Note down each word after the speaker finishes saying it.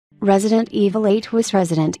Resident Evil 8 was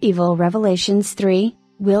Resident Evil Revelations 3,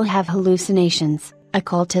 will have hallucinations,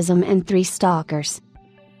 occultism and 3 stalkers.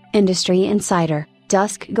 Industry insider,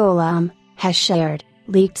 Dusk Golem, has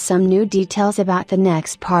leaked some new details about the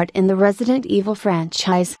next part in the Resident Evil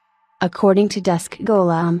franchise. According to Dusk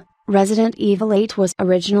Golem, Resident Evil 8 was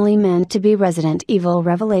originally meant to be Resident Evil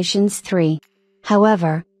Revelations 3.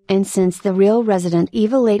 However, and since the real Resident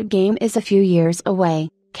Evil 8 game is a few years away,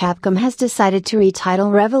 Capcom has decided to retitle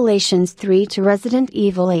Revelations 3 to Resident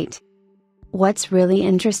Evil 8. What's really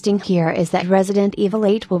interesting here is that Resident Evil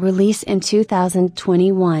 8 will release in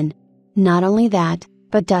 2021. Not only that,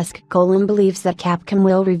 but Dusk Golem believes that Capcom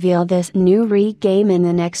will reveal this new game in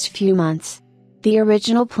the next few months. The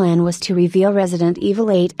original plan was to reveal Resident Evil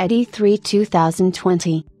 8 at E3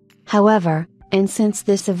 2020. However, and since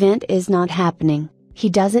this event is not happening, he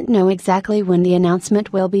doesn't know exactly when the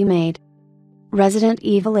announcement will be made. Resident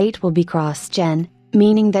Evil 8 will be cross-gen,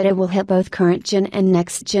 meaning that it will hit both current-gen and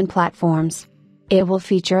next-gen platforms. It will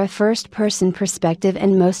feature a first-person perspective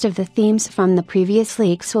and most of the themes from the previous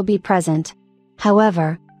leaks will be present.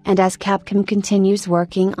 However, and as Capcom continues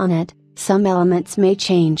working on it, some elements may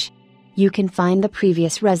change. You can find the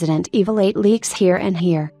previous Resident Evil 8 leaks here and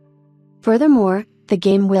here. Furthermore, the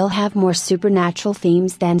game will have more supernatural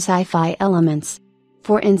themes than sci-fi elements.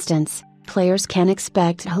 For instance, players can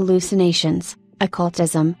expect hallucinations,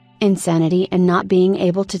 occultism, insanity and not being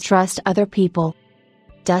able to trust other people.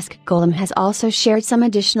 Dusk Golem has also shared some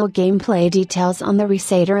additional gameplay details on the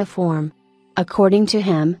Resator forum. According to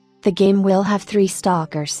him, the game will have 3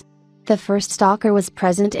 stalkers. The first stalker was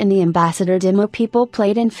present in the Ambassador demo people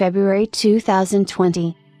played in February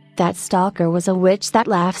 2020. That stalker was a witch that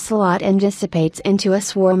laughs a lot and dissipates into a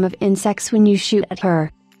swarm of insects when you shoot at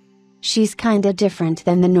her. She's kinda different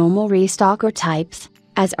than the normal re-stalker types,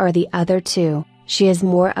 as are the other 2. She is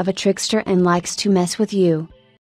more of a trickster and likes to mess with you.